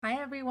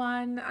Hi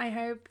everyone, I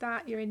hope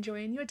that you're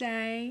enjoying your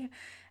day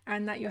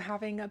and that you're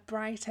having a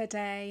brighter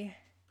day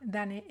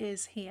than it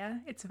is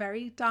here. It's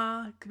very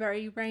dark,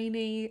 very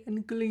rainy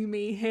and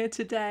gloomy here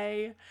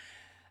today,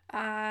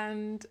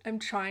 and I'm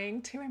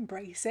trying to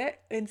embrace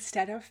it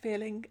instead of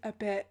feeling a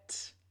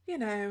bit,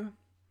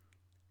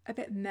 a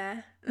bit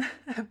meh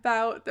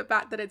about the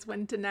fact that it's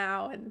winter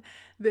now and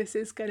this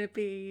is going to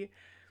be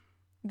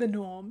the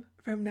norm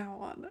from now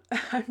on.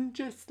 I'm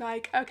just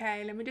like,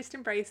 okay, let me just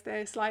embrace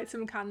this, light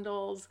some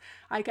candles.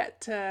 I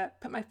get to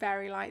put my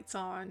fairy lights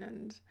on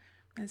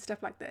and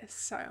stuff like this.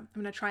 So I'm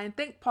going to try and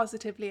think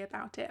positively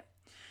about it.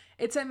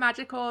 It's a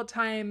magical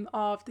time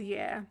of the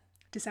year,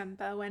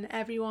 December, when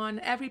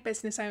every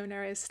business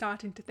owner is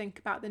starting to think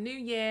about the new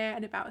year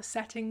and about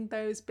setting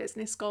those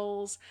business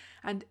goals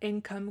and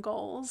income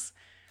goals.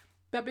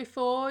 But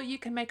before you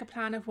can make a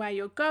plan of where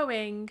you're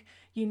going,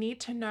 you need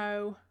to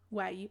know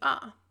where you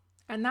are.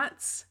 And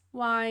that's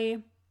why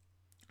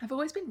I've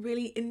always been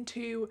really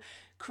into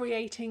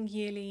creating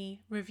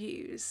yearly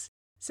reviews.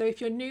 So if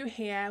you're new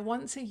here,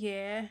 once a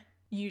year,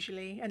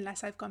 usually,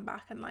 unless I've gone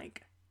back and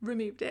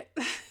removed it,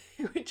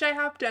 which I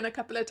have done a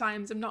couple of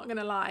times, I'm not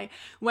gonna lie.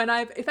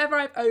 If ever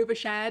I've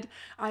overshared,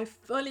 I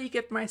fully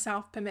give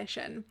myself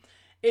permission,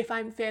 if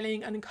I'm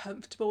feeling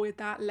uncomfortable with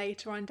that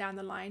later on down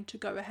the line, to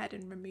go ahead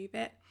and remove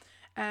it.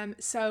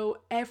 So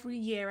every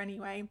year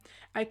anyway,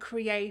 I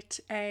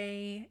create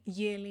a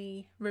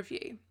yearly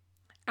review.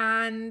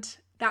 And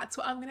that's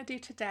what I'm going to do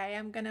today.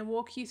 I'm going to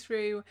walk you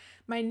through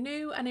my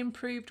new and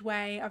improved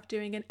way of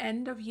doing an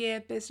end of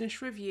year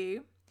business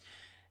review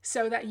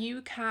so that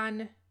you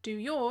can do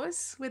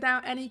yours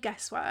without any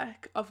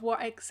guesswork of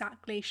what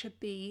exactly should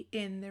be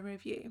in the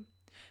review.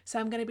 So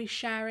I'm going to be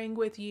sharing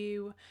with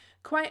you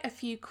quite a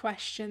few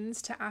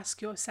questions to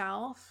ask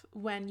yourself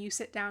when you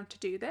sit down to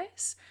do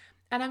this.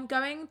 And I'm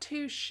going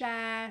to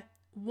share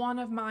one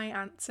of my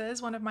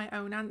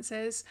own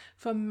answers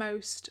for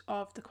most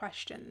of the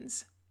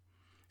questions.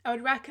 I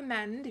would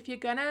recommend, if you're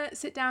going to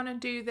sit down and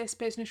do this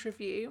business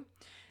review,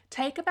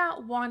 take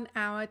about 1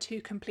 hour to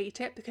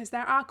complete it, because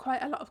there are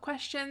quite a lot of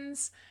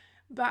questions,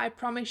 but I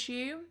promise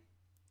you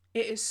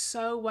it is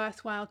so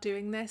worthwhile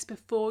doing this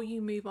before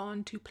you move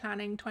on to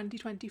planning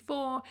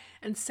 2024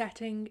 and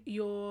setting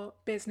your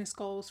business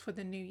goals for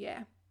the new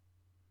year.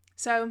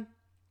 So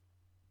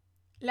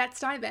let's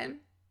dive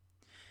in.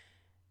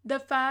 The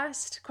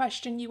first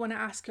question you want to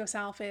ask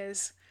yourself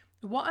is,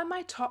 what are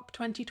my top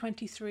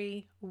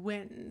 2023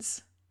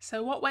 wins?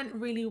 So what went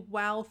really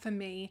well for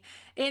me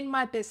in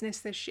my business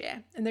this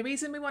year? And the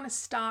reason we want to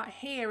start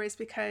here is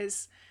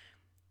because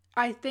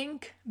I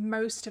think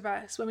most of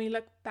us, when we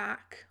look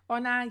back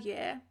on our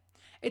year,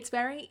 it's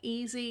very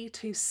easy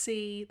to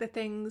see the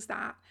things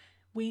that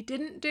we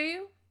didn't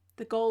do,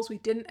 the goals we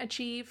didn't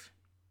achieve,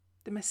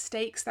 the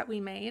mistakes that we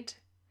made.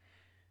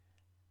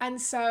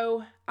 And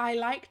so I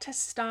like to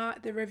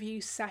start the review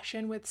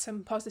session with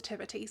some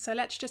positivity. So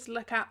let's just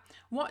look at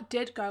what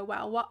did go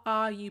well. What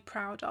are you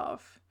proud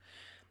of?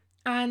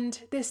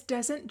 And this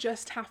doesn't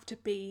just have to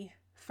be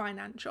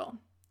financial.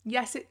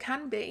 Yes, it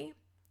can be.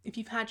 If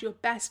you've had your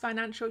best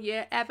financial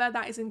year ever,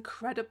 that is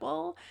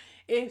incredible.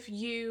 If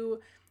you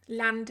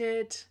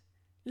landed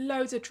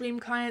loads of dream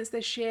clients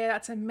this year,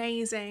 that's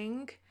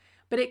amazing.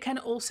 But it can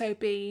also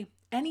be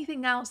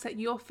anything else that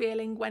you're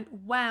feeling went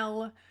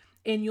well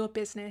in your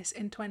business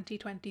in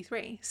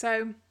 2023.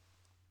 So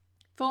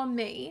for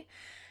me,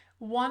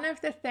 one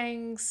of the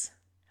things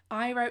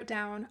I wrote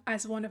down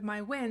as one of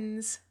my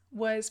wins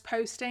was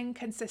posting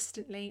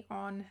consistently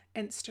on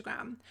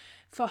Instagram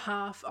for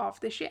half of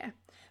this year.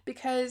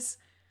 Because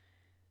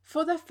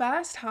for the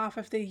first half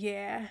of the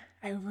year,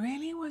 I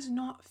really was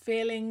not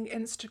feeling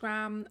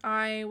Instagram.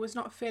 I was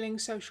not feeling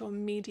social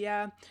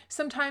media.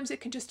 Sometimes it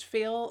can just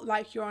feel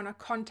like you're on a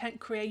content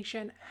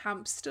creation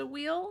hamster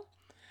wheel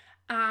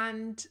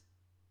and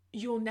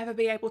you'll never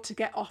be able to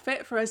get off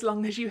it for as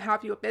long as you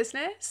have your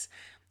business.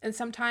 And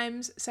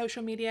sometimes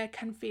social media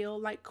can feel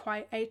like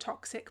quite a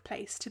toxic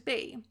place to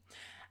be.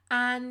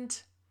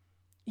 And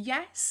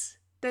yes,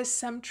 there's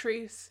some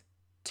truth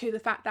to the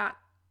fact that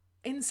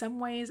in some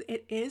ways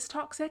it is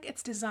toxic.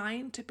 It's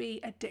designed to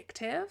be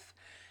addictive.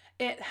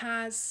 It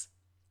has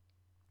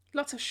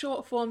lots of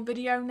short form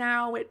video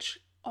now, which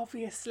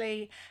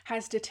obviously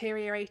has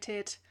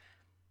deteriorated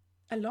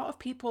a lot of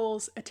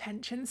people's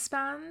attention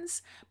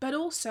spans, but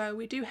also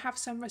we do have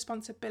some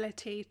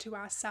responsibility to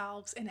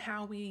ourselves in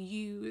how we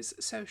use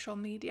social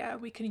media.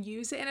 We can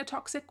use it in a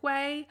toxic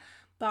way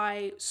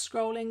by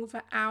scrolling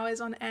for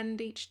hours on end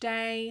each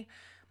day,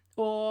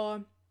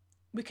 or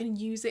we can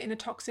use it in a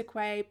toxic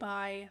way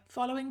by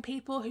following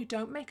people who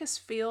don't make us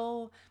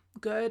feel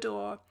good,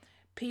 or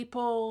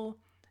people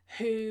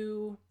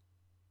who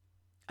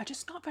are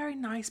just not very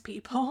nice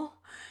people.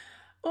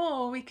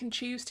 Or we can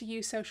choose to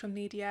use social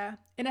media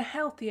in a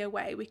healthier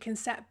way. We can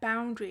set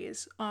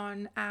boundaries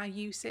on our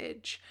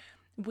usage.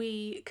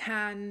 We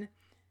can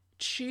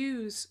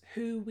choose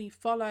who we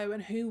follow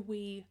and who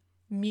we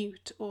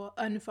mute or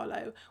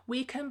unfollow.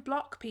 We can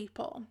block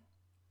people.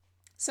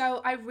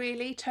 So I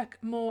really took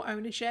more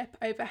ownership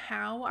over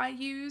how I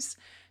use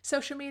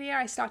social media.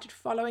 I started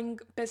following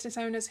business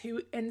owners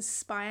who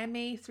inspire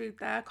me through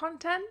their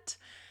content.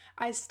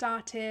 I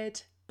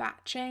started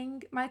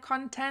batching my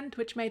content,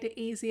 which made it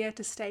easier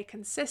to stay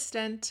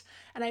consistent.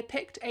 And I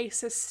picked a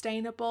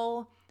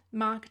sustainable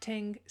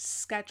marketing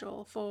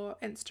schedule for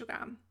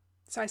Instagram.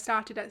 So I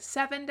started at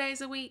 7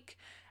 days a week,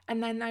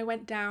 and then I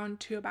went down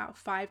to about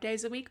 5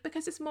 days a week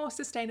because it's more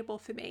sustainable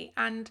for me.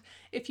 And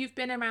if you've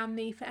been around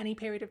me for any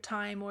period of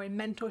time or in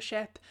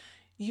mentorship,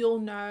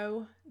 you'll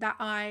know that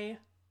I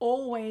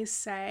always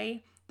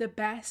say the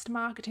best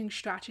marketing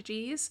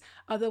strategies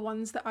are the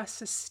ones that are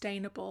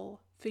sustainable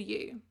for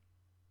you.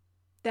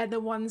 They're the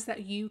ones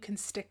that you can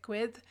stick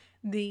with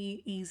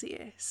the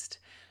easiest.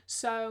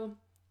 So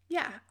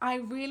yeah, I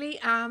really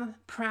am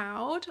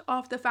proud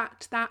of the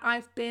fact that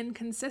I've been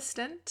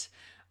consistent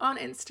on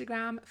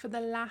Instagram for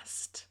the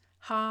last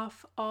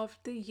half of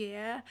the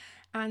year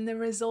and the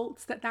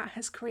results that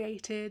has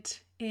created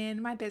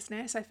in my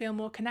business. I feel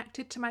more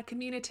connected to my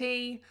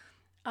community.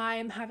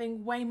 I'm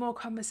having way more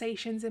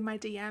conversations in my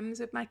DMs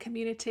with my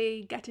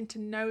community, getting to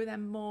know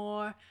them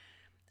more.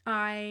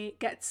 I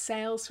get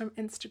sales from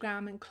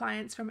Instagram and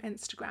clients from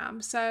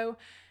Instagram. So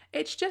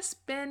it's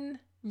just been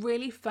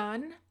really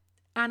fun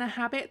and a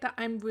habit that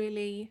I'm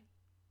really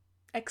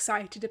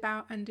excited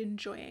about and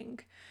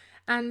enjoying.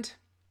 And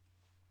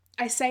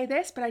I say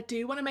this, but I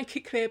do want to make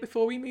it clear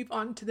before we move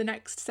on to the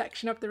next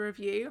section of the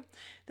review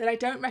that I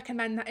don't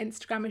recommend that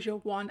Instagram is your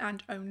one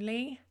and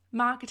only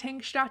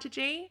marketing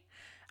strategy.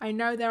 I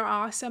know there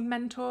are some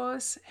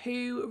mentors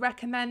who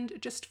recommend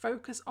just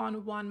focus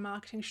on one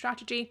marketing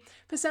strategy.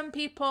 For some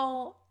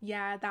people,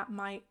 yeah, that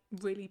might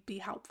really be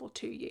helpful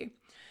to you.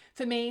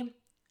 For me,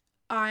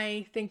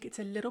 I think it's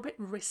a little bit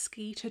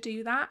risky to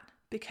do that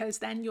because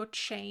then you're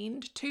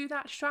chained to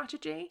that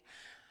strategy.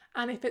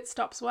 And if it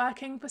stops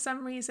working for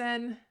some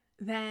reason,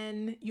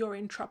 then you're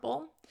in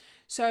trouble.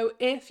 So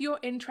if you're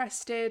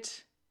interested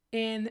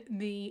in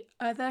the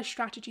other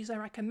strategies I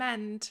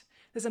recommend,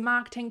 there's a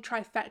marketing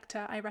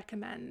trifecta I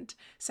recommend.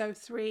 So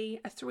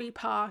a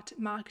three-part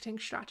marketing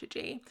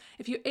strategy.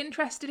 If you're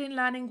interested in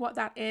learning what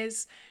that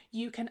is,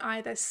 you can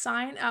either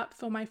sign up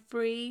for my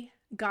free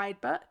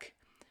guidebook.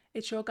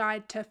 It's your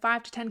guide to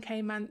 5 to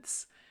 10K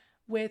months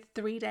with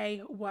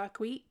 3-day work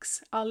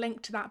weeks. I'll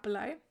link to that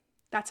below.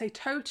 That's a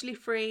totally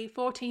free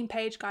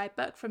 14-page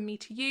guidebook from me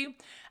to you.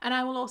 And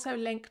I will also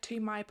link to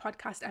my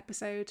podcast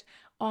episode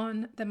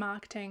on the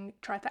marketing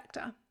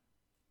trifecta.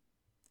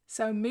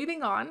 So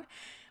moving on,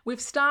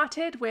 we've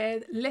started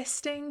with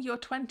listing your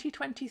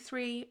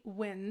 2023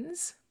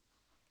 wins.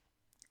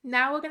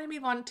 Now we're going to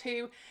move on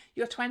to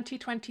your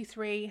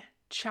 2023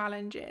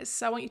 challenges.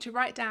 So I want you to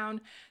write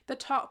down the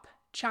top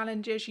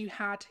challenges you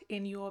had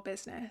in your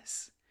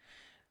business.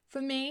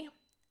 For me,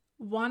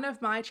 one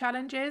of my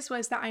challenges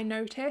was that I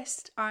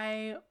noticed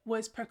I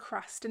was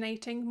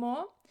procrastinating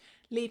more,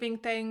 leaving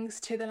things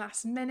to the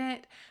last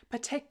minute.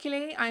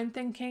 Particularly, I'm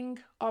thinking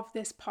of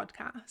this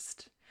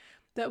podcast.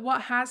 That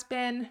what has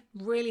been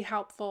really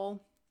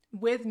helpful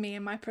with me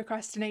and my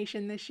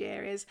procrastination this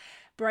year is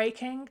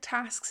breaking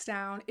tasks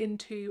down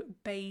into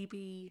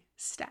baby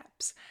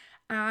steps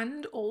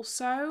and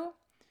also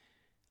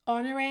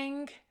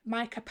honoring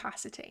my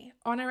capacity,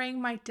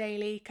 honoring my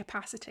daily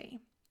capacity.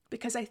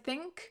 Because I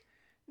think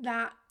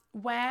that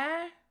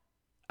where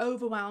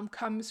overwhelm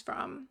comes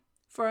from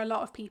for a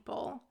lot of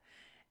people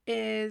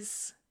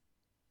is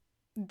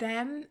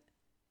them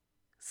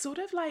sort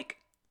of like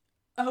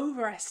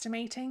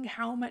overestimating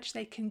how much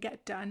they can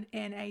get done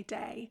in a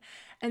day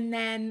and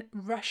then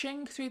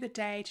rushing through the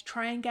day to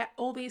try and get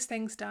all these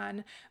things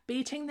done,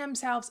 beating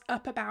themselves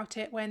up about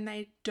it when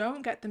they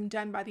don't get them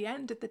done by the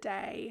end of the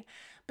day,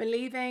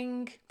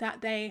 believing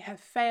that they have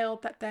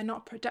failed, that they're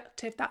not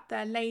productive, that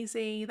they're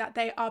lazy, that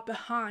they are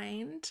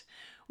behind,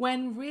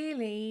 when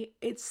really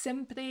it's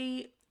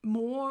simply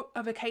more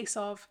of a case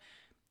of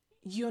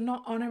you're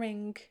not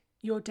honoring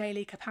your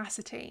daily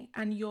capacity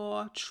and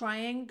you're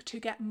trying to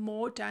get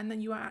more done than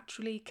you are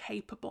actually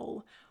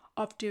capable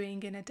of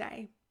doing in a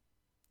day.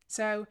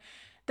 So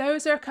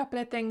those are a couple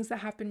of things that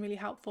have been really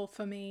helpful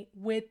for me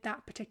with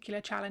that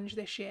particular challenge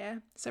this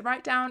year. So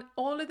write down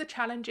all of the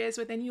challenges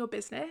within your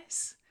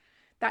business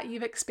that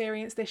you've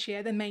experienced this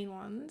year, the main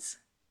ones.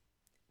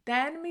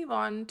 Then move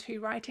on to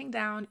writing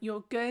down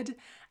your good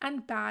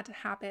and bad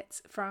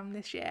habits from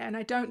this year. And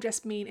I don't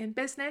just mean in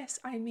business,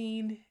 I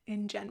mean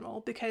in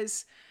general,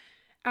 because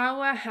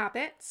our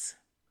habits,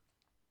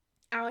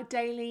 our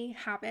daily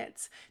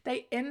habits,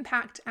 they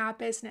impact our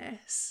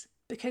business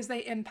because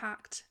they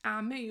impact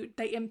our mood,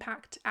 they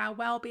impact our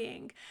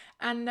well-being,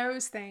 and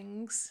those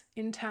things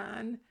in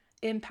turn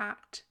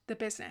impact the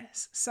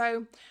business.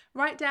 So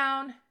write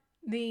down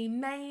the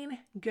main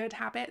good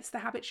habits, the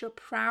habits you're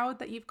proud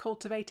that you've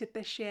cultivated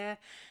this year,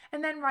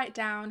 and then write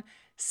down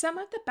some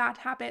of the bad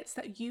habits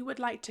that you would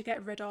like to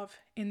get rid of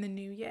in the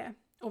new year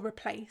or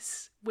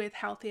replace with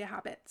healthier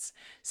habits.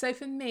 So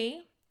for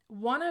me,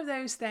 one of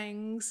those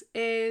things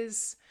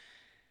is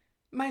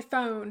my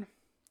phone.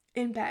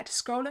 in bed,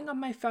 scrolling on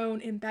my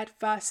phone in bed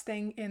first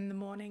thing in the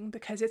morning,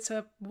 because it's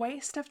a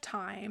waste of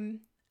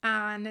time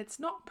and it's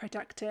not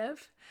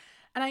productive.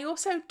 And I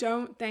also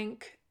don't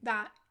think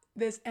that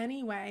there's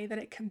any way that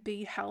it can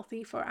be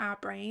healthy for our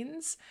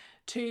brains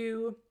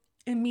to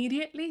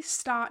immediately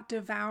start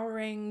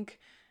devouring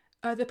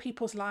other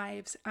people's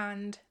lives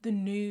and the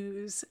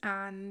news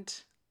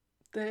and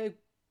the,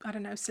 I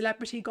don't know,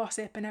 celebrity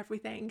gossip and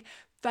everything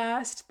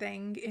first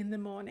thing in the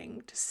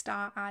morning to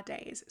start our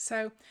days.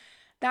 So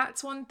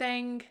that's one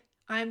thing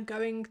I'm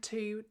going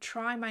to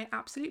try my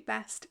absolute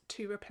best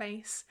to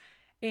replace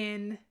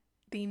in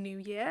the new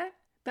year.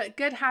 But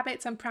good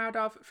habits I'm proud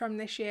of from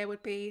this year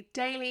would be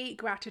daily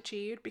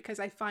gratitude, because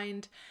I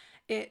find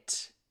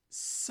it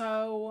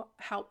so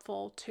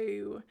helpful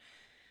to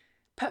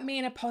put me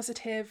in a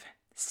positive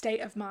state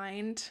of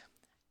mind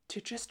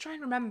to just try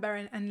and remember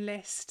and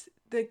list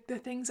the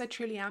things I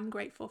truly am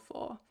grateful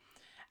for.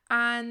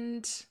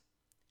 And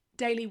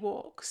daily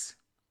walks.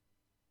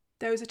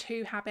 Those are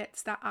two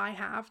habits that I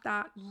have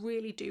that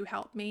really do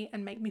help me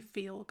and make me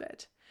feel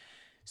good.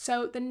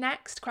 So the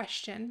next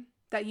question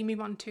that you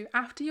move on to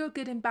after your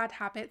good and bad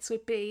habits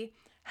would be,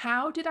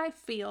 how did I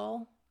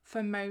feel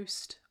for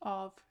most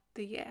of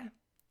the year?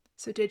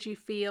 So did you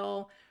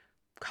feel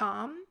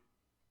calm,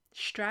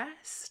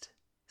 stressed,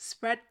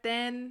 spread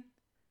thin,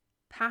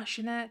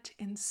 passionate,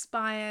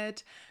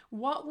 inspired?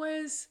 What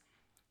was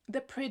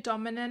the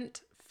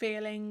predominant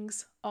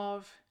feelings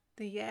of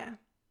the year?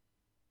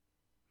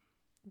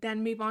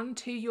 Then move on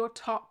to your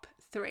top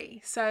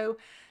 3. So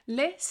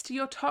list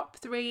your top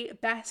 3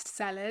 best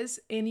sellers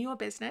in your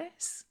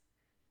business.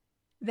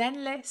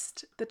 Then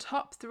list the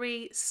top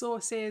 3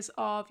 sources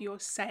of your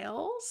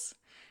sales,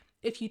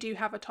 if you do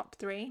have a top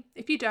 3.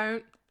 If you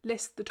don't,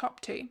 list the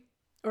top 2,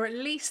 or at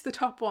least the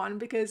top 1,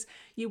 because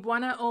you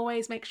want to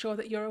always make sure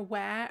that you're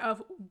aware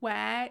of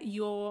where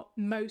your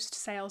most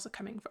sales are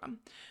coming from.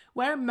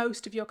 Where are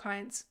most of your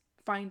clients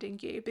finding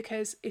you?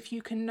 Because if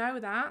you can know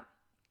that,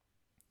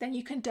 then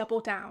you can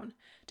double down.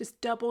 Just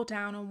double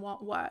down on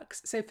what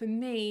works. So for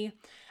me,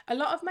 a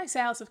lot of my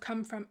sales have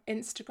come from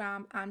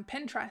Instagram and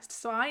Pinterest.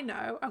 So I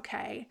know,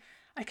 okay,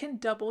 I can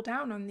double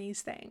down on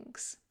these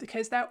things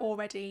because they're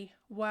already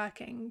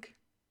working.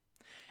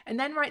 And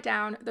then write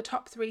down the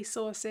top 3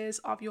 sources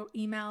of your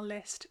email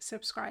list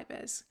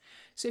subscribers.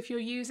 So if you're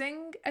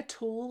using a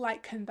tool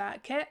like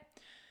ConvertKit,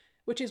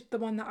 which is the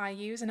one that I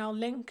use, and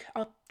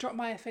I'll drop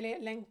my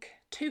affiliate link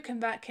to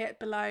ConvertKit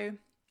below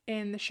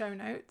in the show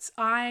notes.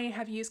 I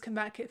have used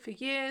ConvertKit for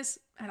years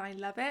and I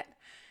love it.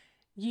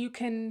 You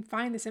can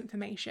find this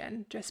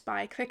information just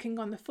by clicking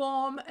on the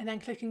form and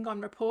then clicking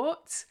on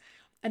reports,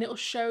 and it will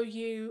show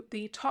you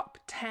the top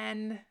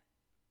 10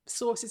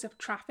 sources of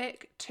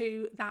traffic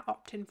to that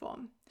opt-in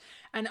form.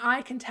 And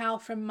I can tell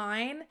from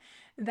mine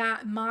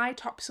that my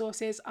top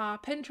sources are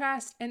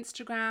Pinterest,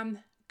 Instagram,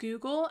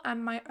 Google,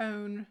 and my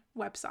own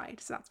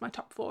website. So that's my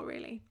top 4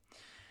 really.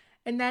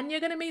 And then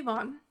you're going to move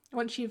on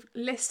once you've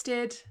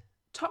listed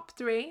top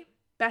 3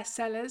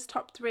 bestsellers,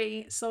 top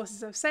 3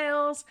 sources of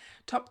sales,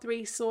 top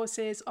 3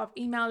 sources of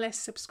email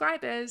list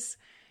subscribers.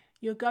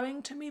 You're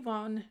going to move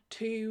on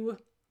to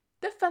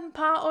the fun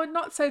part or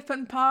not so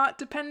fun part,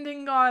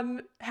 depending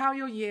on how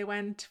your year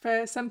went.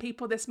 For some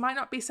people, this might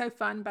not be so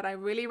fun, but I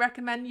really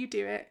recommend you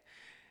do it.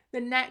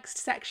 The next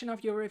section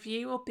of your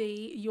review will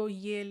be your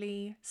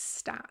yearly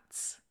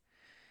stats.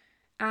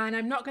 And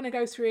I'm not going to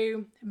go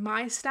through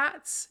my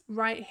stats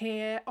right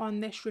here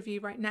on this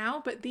review right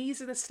now, but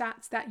these are the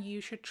stats that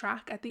you should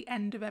track at the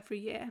end of every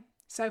year.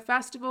 So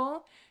first of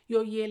all,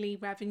 your yearly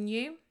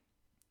revenue,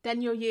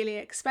 then your yearly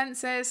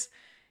expenses,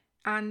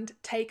 and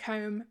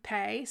take-home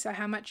pay, so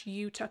how much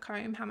you took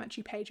home, how much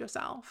you paid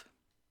yourself.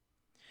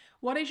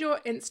 What is your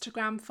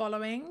Instagram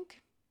following?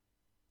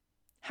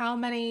 How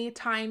many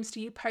times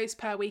do you post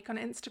per week on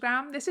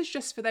Instagram? This is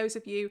just for those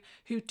of you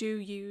who do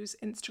use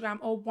Instagram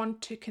or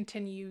want to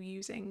continue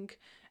using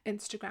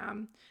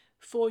Instagram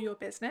for your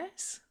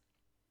business.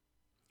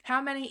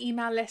 How many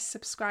email list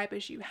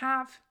subscribers you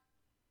have.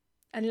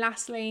 And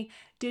lastly,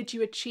 did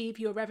you achieve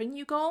your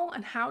revenue goal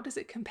and how does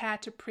it compare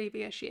to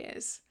previous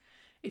years?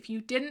 If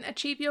you didn't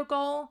achieve your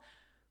goal,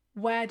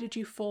 where did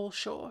you fall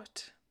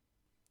short?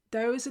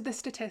 Those are the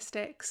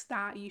statistics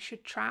that you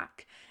should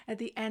track at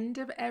the end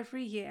of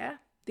every year.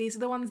 These are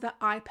the ones that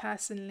I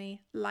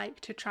personally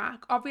like to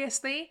track.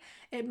 Obviously,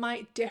 it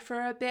might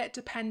differ a bit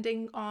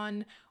depending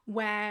on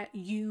where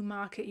you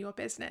market your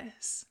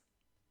business.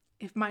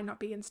 It might not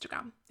be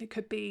Instagram. It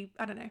could be,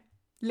 I don't know,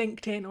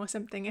 LinkedIn or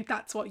something if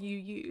that's what you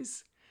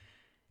use.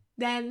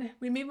 Then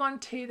we move on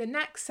to the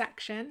next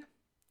section,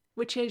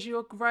 which is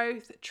your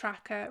growth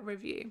tracker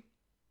review.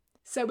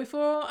 So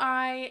before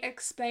I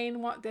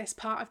explain what this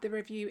part of the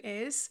review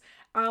is,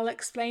 I'll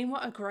explain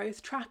what a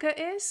growth tracker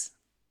is,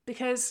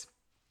 because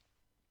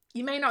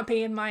you may not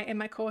be in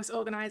my course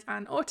Organize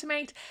and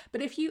Automate,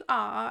 but if you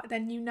are,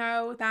 then you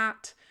know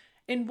that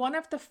in one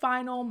of the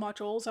final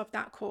modules of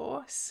that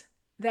course,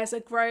 there's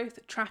a growth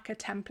tracker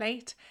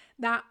template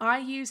that I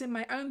use in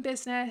my own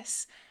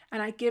business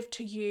and I give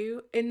to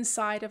you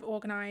inside of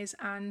Organize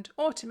and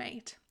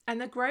Automate. And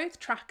the growth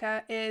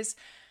tracker is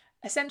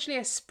essentially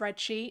a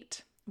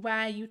spreadsheet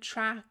where you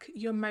track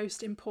your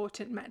most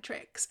important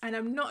metrics. And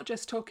I'm not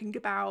just talking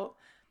about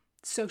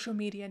social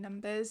media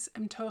numbers,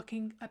 I'm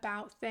talking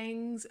about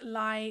things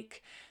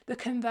like the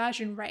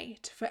conversion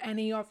rate for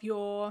any of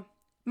your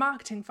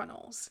marketing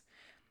funnels.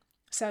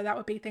 So that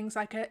would be things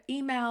like a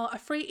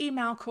free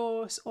email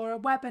course or a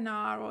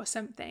webinar or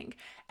something.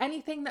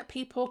 Anything that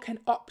people can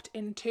opt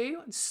into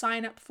and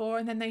sign up for,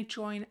 and then they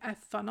join a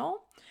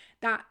funnel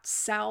that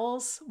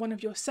sells one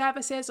of your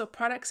services or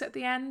products at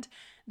the end.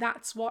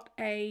 That's what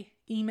a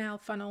email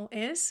funnel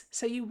is.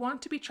 So you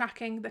want to be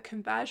tracking the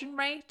conversion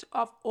rate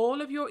of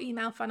all of your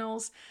email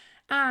funnels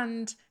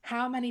and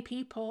how many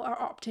people are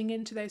opting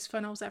into those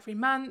funnels every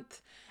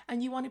month.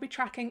 And you want to be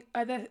tracking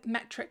other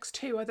metrics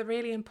too, other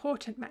really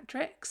important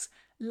metrics,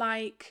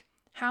 like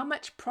how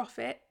much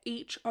profit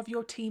each of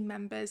your team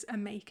members are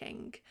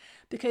making,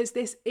 because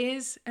this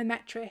is a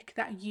metric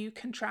that you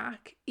can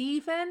track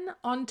even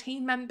on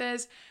team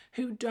members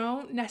who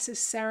don't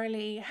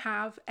necessarily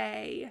have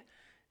a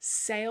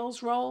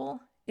sales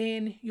role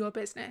in your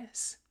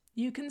business.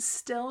 You can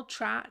still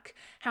track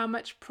how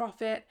much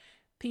profit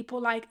people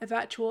like a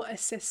virtual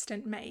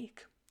assistant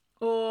make,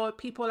 or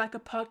people like a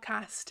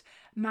podcast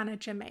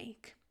manager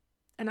make.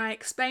 And I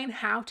explain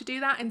how to do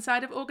that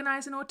inside of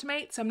Organize and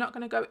Automate, so I'm not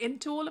going to go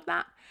into all of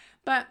that.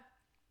 But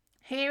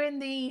here in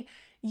the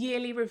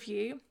yearly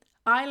review,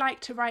 I like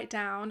to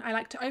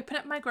open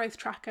up my growth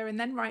tracker and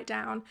then write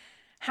down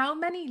how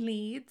many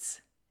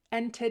leads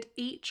entered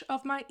each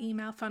of my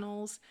email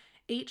funnels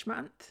each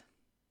month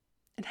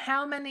and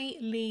how many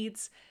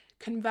leads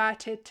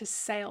converted to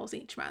sales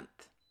each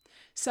month.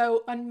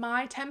 So on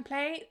my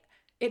template,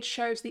 it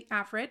shows the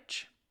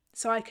average.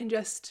 So I can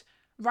just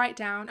write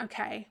down,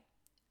 okay,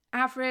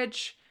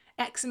 average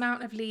X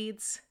amount of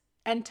leads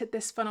entered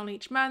this funnel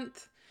each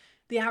month.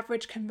 The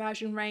average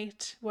conversion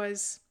rate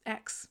was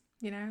X,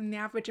 and the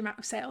average amount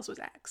of sales was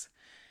X.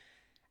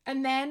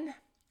 And then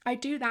I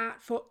do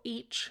that for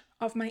each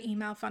of my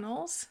email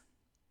funnels.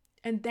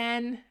 And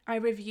then I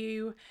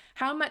review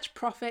how much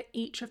profit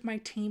each of my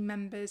team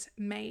members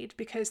made,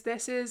 because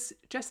this is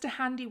just a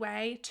handy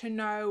way to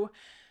know,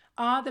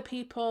 are the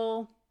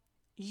people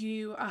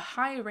you are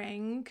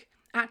hiring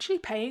actually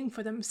paying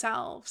for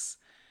themselves?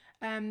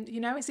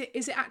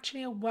 Is it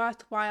actually a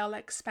worthwhile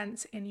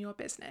expense in your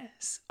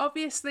business?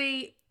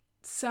 Obviously,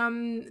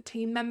 some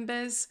team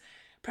members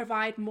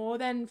provide more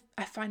than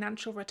a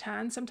financial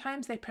return.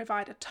 Sometimes they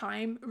provide a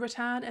time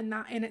return, and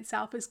that in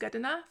itself is good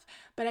enough.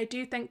 But I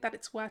do think that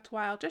it's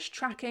worthwhile just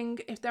tracking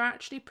if they're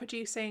actually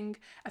producing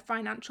a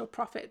financial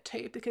profit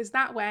too, because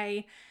that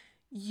way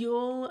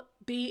you'll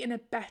be in a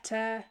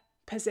better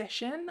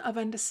position of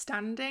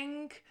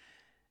understanding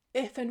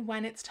if and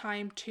when it's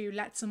time to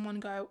let someone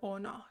go or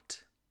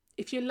not.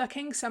 If you're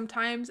looking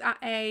sometimes at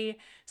a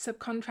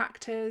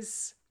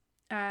subcontractor's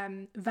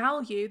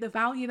value, the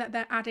value that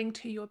they're adding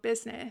to your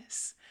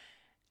business,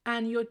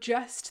 and you're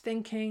just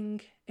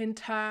thinking in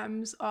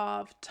terms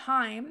of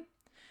time,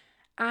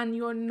 and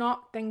you're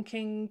not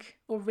thinking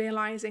or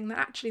realizing that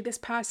actually this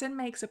person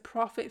makes a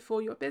profit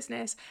for your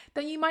business,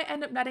 then you might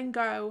end up letting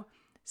go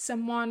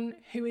someone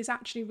who is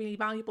actually really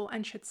valuable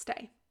and should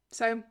stay.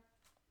 So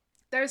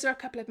those are a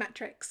couple of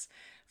metrics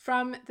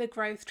from the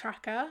growth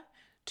tracker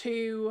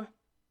to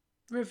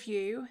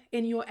review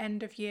in your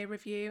end of year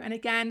review. And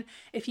again,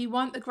 if you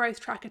want the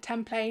growth tracker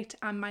template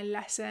and my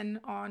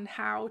lesson on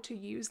how to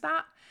use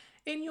that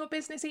in your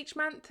business each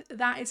month,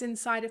 that is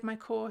inside of my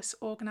course,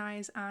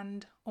 Organize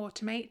and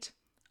Automate.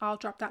 I'll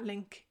drop that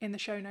link in the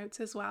show notes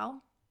as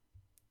well.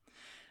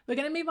 We're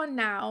going to move on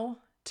now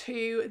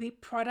to the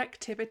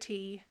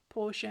productivity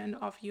portion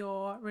of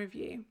your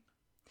review.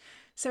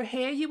 So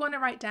here you want to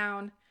write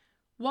down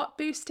what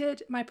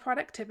boosted my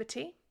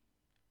productivity,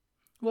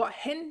 what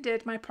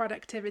hindered my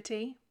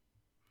productivity,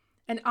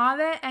 and are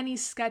there any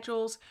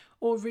schedules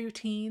or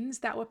routines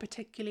that were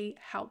particularly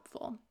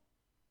helpful?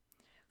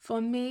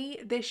 For me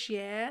this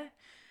year,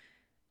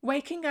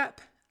 waking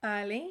up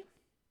early,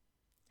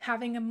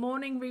 having a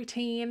morning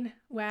routine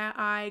where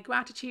I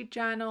gratitude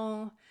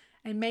journal,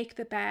 I make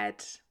the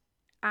bed,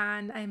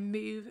 and I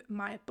move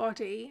my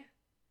body.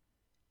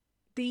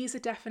 These are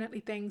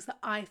definitely things that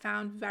I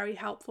found very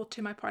helpful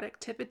to my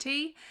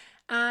productivity.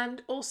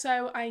 And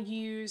also I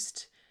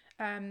used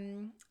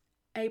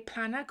a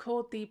planner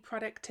called the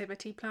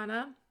Productivity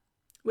Planner,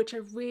 which I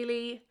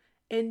really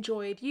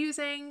enjoyed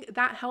using.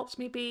 That helped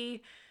me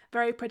be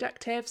very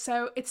productive.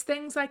 So it's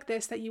things like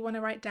this that you want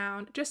to write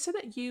down just so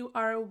that you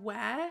are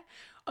aware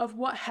of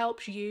what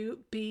helps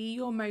you be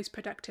your most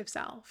productive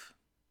self.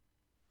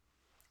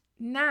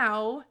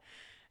 Now,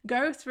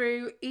 go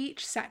through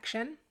each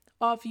section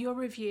of your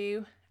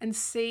review and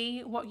see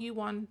what you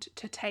want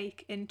to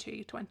take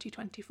into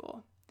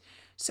 2024.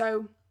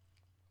 So,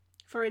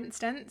 for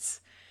instance,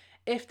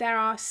 if there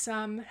are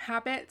some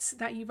habits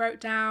that you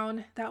wrote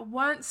down that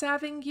weren't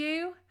serving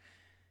you,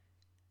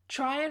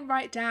 Try and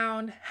write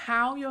down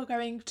how you're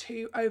going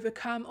to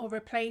overcome or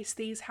replace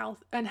these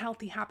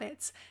unhealthy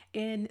habits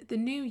in the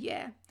new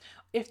year.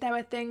 If there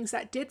were things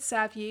that did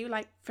serve you,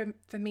 like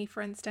for me,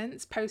 for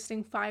instance,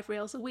 posting 5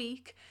 reels a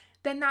week,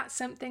 then that's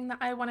something that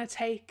I want to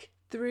take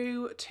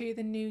through to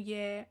the new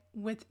year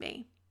with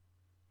me.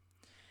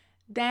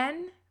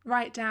 Then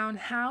write down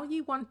how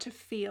you want to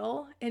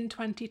feel in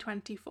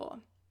 2024.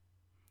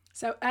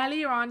 So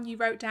earlier on, you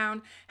wrote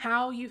down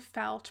how you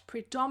felt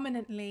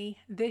predominantly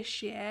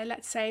this year.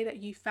 Let's say that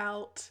you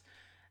felt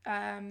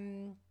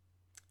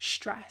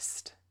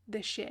stressed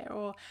this year,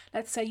 or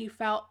let's say you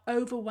felt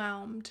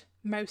overwhelmed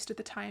most of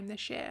the time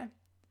this year.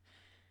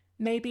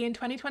 Maybe in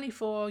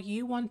 2024,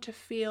 you want to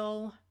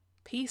feel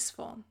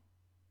peaceful.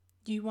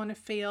 You want to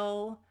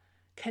feel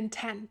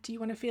content. You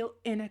want to feel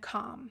inner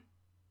calm.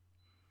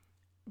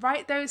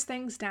 Write those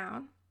things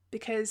down,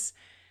 because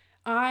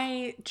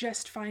I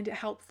just find it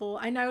helpful.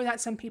 I know that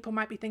some people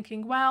might be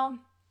thinking, well,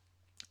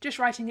 just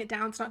writing it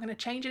down is not going to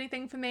change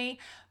anything for me.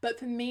 But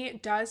for me,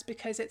 it does,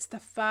 because it's the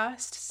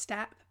first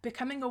step.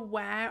 Becoming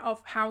aware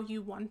of how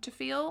you want to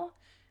feel,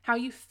 how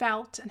you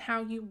felt and how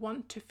you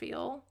want to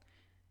feel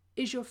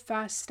is your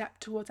first step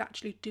towards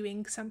actually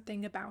doing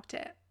something about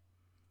it.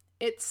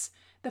 It's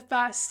the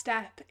first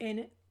step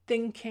in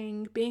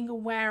thinking, being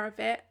aware of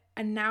it,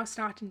 and now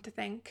starting to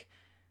think,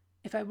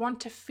 if I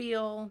want to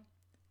feel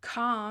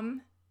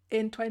calm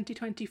in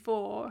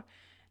 2024,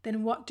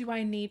 then what do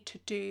I need to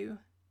do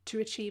to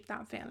achieve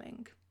that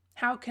feeling?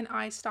 How can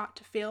I start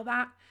to feel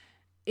that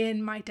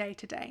in my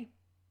day-to-day?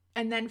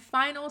 And then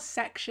final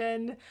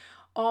section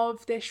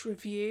of this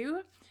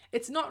review,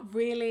 it's not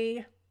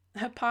really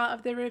a part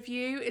of the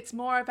review, it's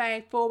more of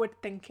a forward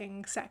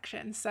thinking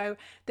section. So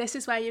this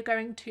is where you're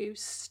going to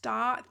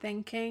start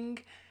thinking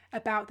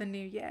about the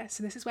new year.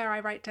 So this is where I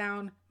write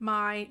down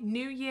my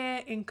new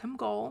year income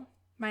goal,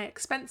 my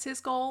expenses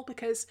goal,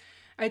 because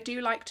I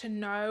do like to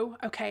know,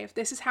 okay, if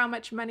this is how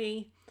much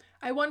money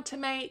I want to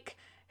make,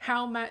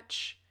 how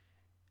much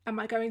am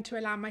I going to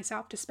allow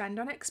myself to spend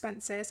on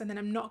expenses? And then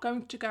I'm not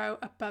going to go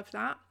above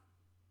that.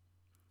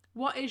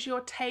 What is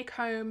your take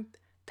home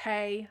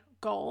pay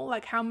goal?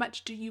 Like, how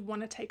much do you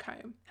want to take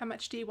home? How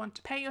much do you want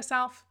to pay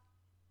yourself?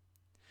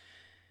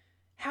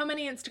 How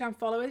many Instagram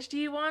followers do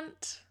you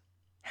want?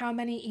 How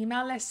many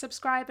email list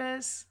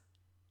subscribers?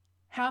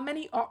 How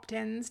many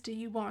opt-ins do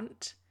you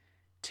want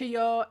to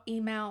your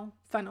email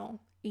funnel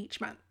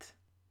each month?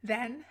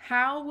 Then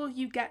how will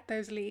you get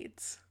those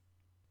leads?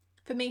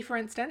 For me, for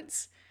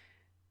instance,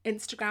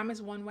 Instagram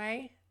is one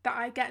way that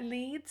I get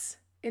leads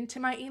into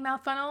my email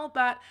funnel,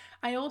 but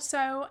I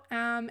also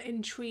am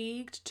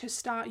intrigued to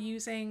start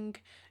using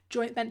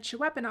joint venture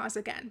webinars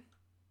again.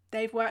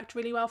 They've worked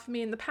really well for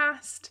me in the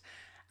past,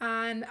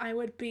 and I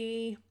would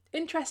be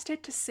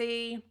interested to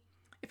see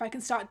if I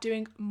can start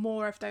doing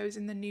more of those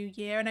in the new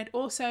year. And I'd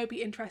also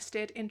be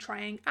interested in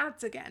trying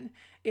ads again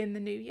in the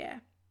new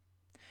year.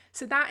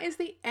 So that is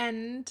the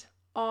end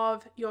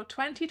of your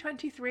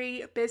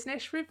 2023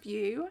 business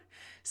review.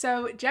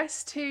 So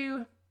just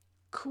to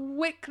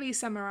quickly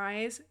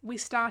summarize, we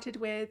started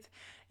with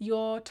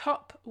your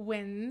top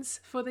wins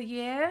for the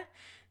year,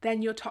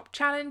 then your top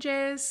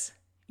challenges,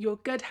 your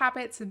good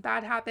habits and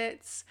bad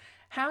habits,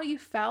 how you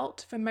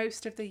felt for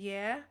most of the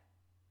year,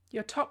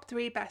 your top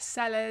 3 best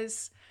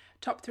sellers,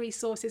 top 3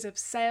 sources of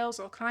sales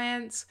or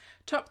clients,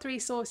 top 3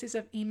 sources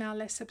of email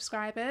list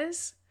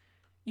subscribers.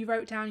 You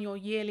wrote down your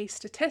yearly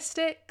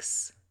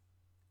statistics.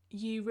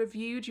 You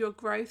reviewed your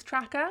growth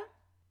tracker.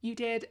 You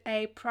did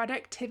a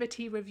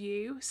productivity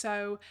review.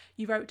 So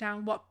you wrote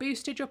down what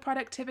boosted your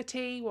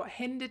productivity, what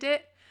hindered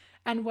it,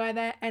 and were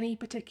there any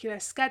particular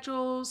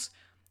schedules,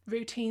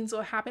 routines,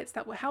 or habits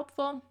that were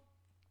helpful.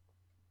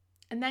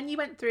 And then you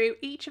went through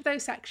each of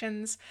those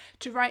sections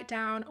to write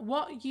down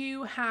what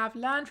you have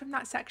learned from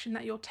that section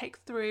that you'll take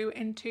through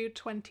into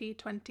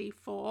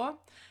 2024.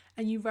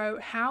 And you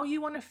wrote how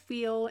you want to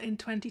feel in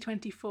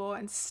 2024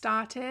 and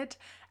started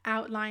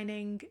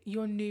outlining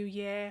your new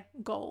year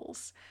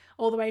goals,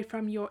 all the way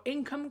from your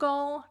income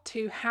goal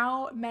to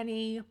how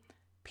many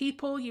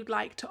people you'd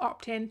like to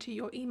opt into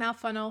your email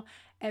funnel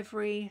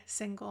every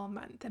single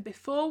month. And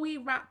before we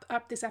wrap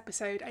up this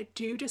episode, I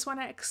do just want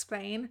to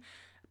explain,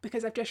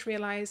 because I've just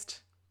realized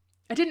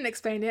I didn't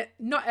explain it.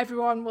 Not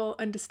everyone will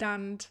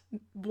understand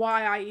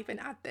why I even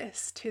add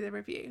this to the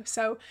review.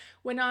 So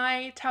when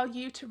I tell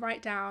you to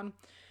write down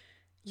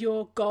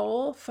your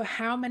goal for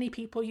how many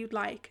people you'd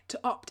like to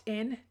opt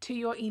in to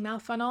your email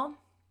funnel,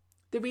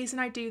 the reason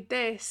I do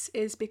this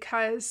is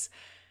because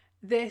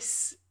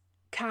this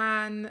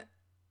can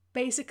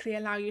basically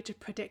allow you to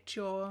predict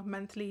your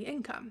monthly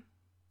income.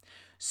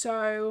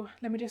 So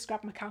let me just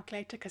grab my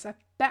calculator, because I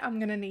bet I'm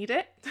going to need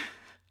it.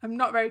 I'm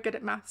not very good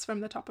at maths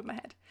from the top of my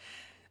head.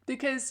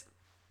 Because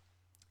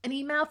an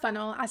email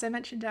funnel, as I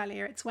mentioned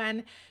earlier, it's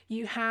when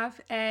you have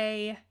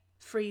a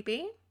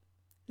freebie,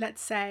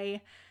 let's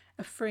say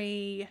a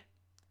free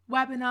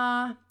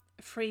webinar,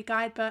 a free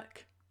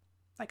guidebook,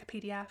 like a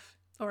PDF,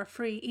 or a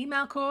free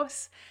email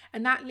course,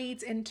 and that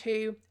leads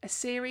into a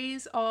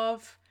series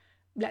of,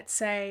 let's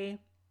say,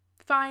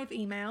 5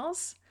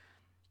 emails.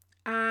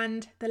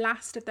 And the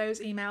last of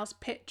those emails,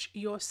 pitch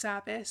your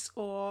service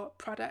or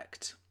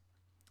product.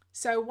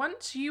 So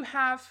once you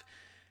have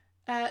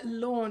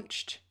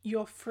launched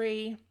your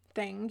free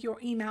thing, your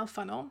email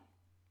funnel,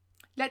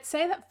 let's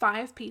say that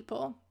five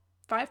people,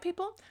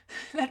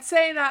 let's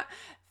say that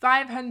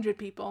 500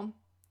 people,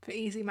 for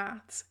easy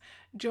maths,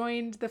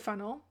 joined the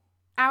funnel.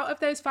 Out of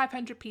those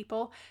 500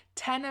 people,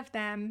 10 of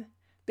them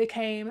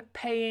became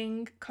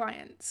paying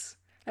clients.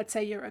 Let's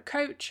say you're a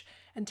coach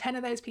and 10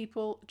 of those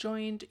people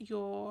joined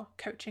your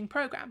coaching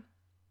program.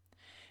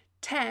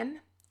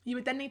 10, you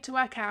would then need to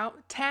work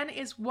out 10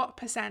 is what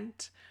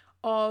percent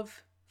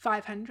of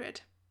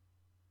 500.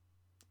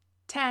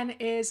 10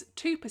 is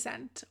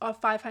 2%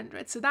 of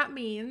 500. So that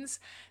means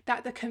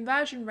that the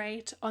conversion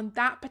rate on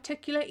that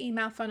particular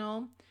email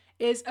funnel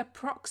is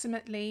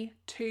approximately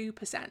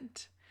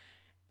 2%.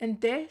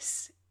 And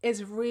this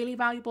is really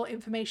valuable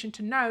information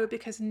to know,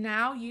 because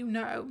now you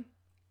know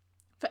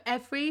for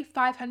every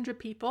 500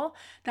 people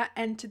that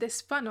enter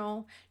this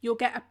funnel, you'll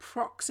get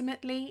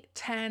approximately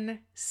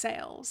 10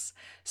 sales.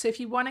 So if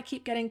you want to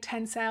keep getting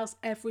 10 sales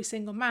every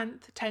single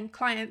month, 10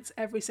 clients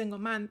every single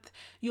month,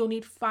 you'll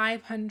need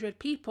 500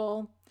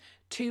 people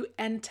to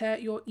enter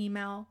your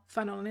email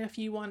funnel. And if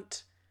you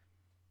want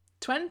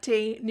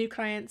 20 new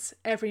clients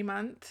every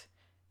month,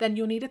 then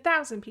you'll need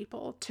 1,000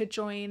 people to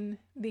join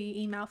the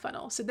email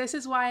funnel. So this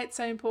is why it's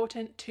so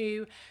important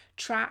to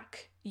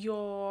track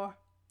your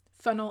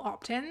funnel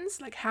opt-ins,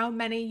 like how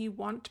many you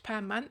want per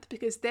month,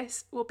 because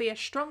this will be a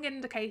strong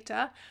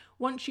indicator,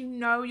 once you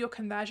know your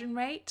conversion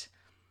rate,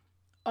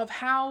 of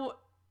how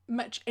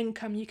much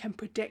income you can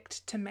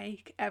predict to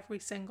make every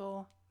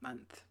single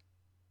month.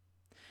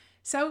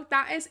 So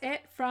that is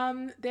it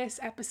from this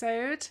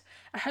episode.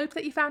 I hope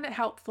that you found it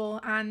helpful,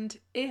 and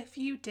if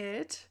you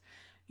did,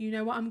 you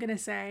know what I'm going to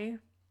say.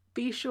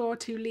 Be sure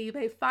to leave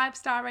a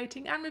 5-star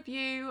rating and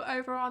review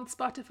over on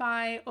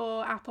Spotify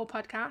or Apple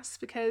Podcasts,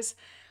 because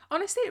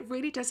honestly, it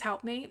really does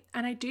help me.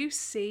 And I do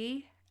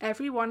see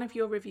every one of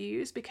your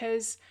reviews,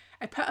 because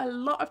I put a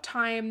lot of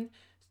time,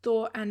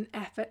 thought and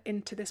effort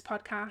into this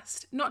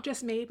podcast. Not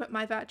just me, but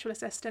my virtual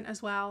assistant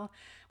as well.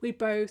 We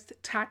both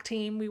tag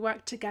team, we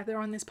work together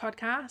on this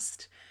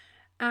podcast.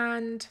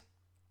 And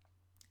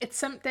it's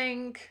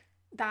something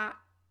that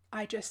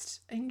I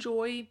just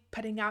enjoy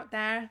putting out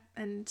there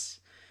and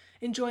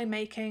enjoy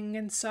making.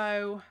 And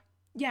so,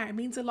 yeah, it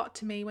means a lot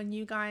to me when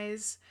you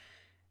guys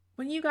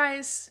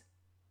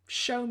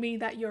show me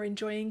that you're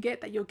enjoying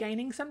it, that you're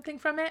gaining something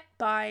from it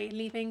by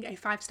leaving a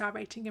 5-star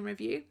rating and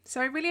review.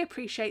 So I really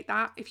appreciate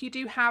that. If you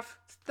do have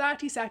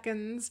 30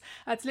 seconds,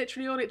 that's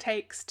literally all it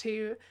takes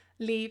to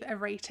leave a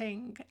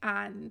rating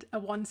and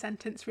a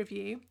 1-sentence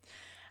review.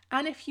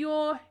 And if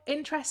you're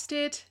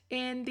interested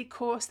in the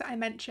course that I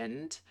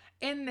mentioned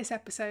in this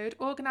episode,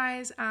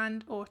 Organize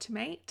and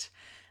Automate,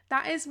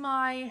 that is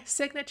my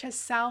signature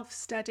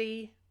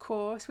self-study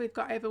course. We've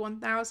got over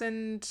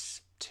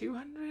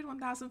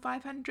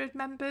 1,500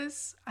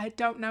 members. I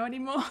don't know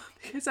anymore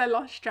because I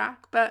lost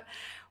track, but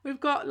we've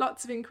got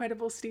lots of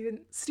incredible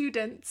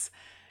students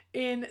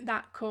in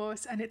that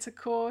course, and it's a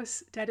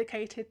course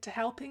dedicated to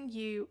helping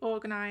you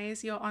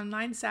organize your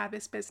online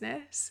service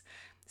business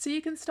so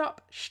you can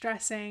stop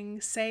stressing,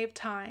 save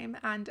time,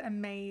 and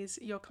amaze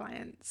your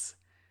clients.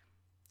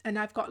 And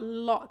I've got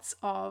lots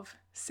of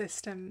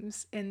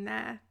systems in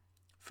there,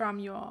 from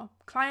your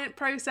client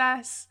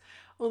process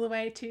all the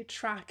way to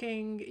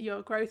tracking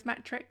your growth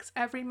metrics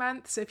every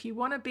month. So if you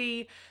want to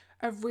be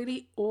a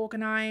really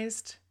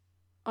organized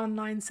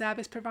online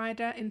service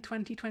provider in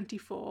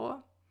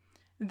 2024,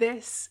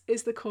 this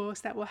is the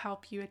course that will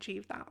help you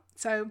achieve that.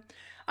 So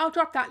I'll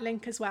drop that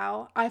link as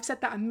well. I've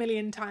said that a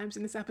million times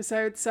in this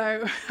episode,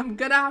 so I'm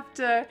gonna have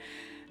to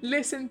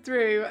listen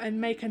through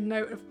and make a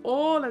note of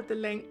all of the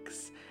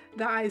links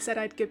that I said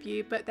I'd give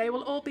you, but they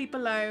will all be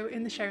below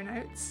in the show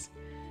notes.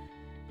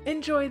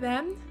 Enjoy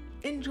them,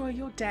 enjoy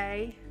your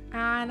day,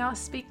 and I'll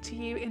speak to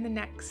you in the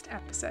next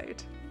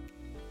episode.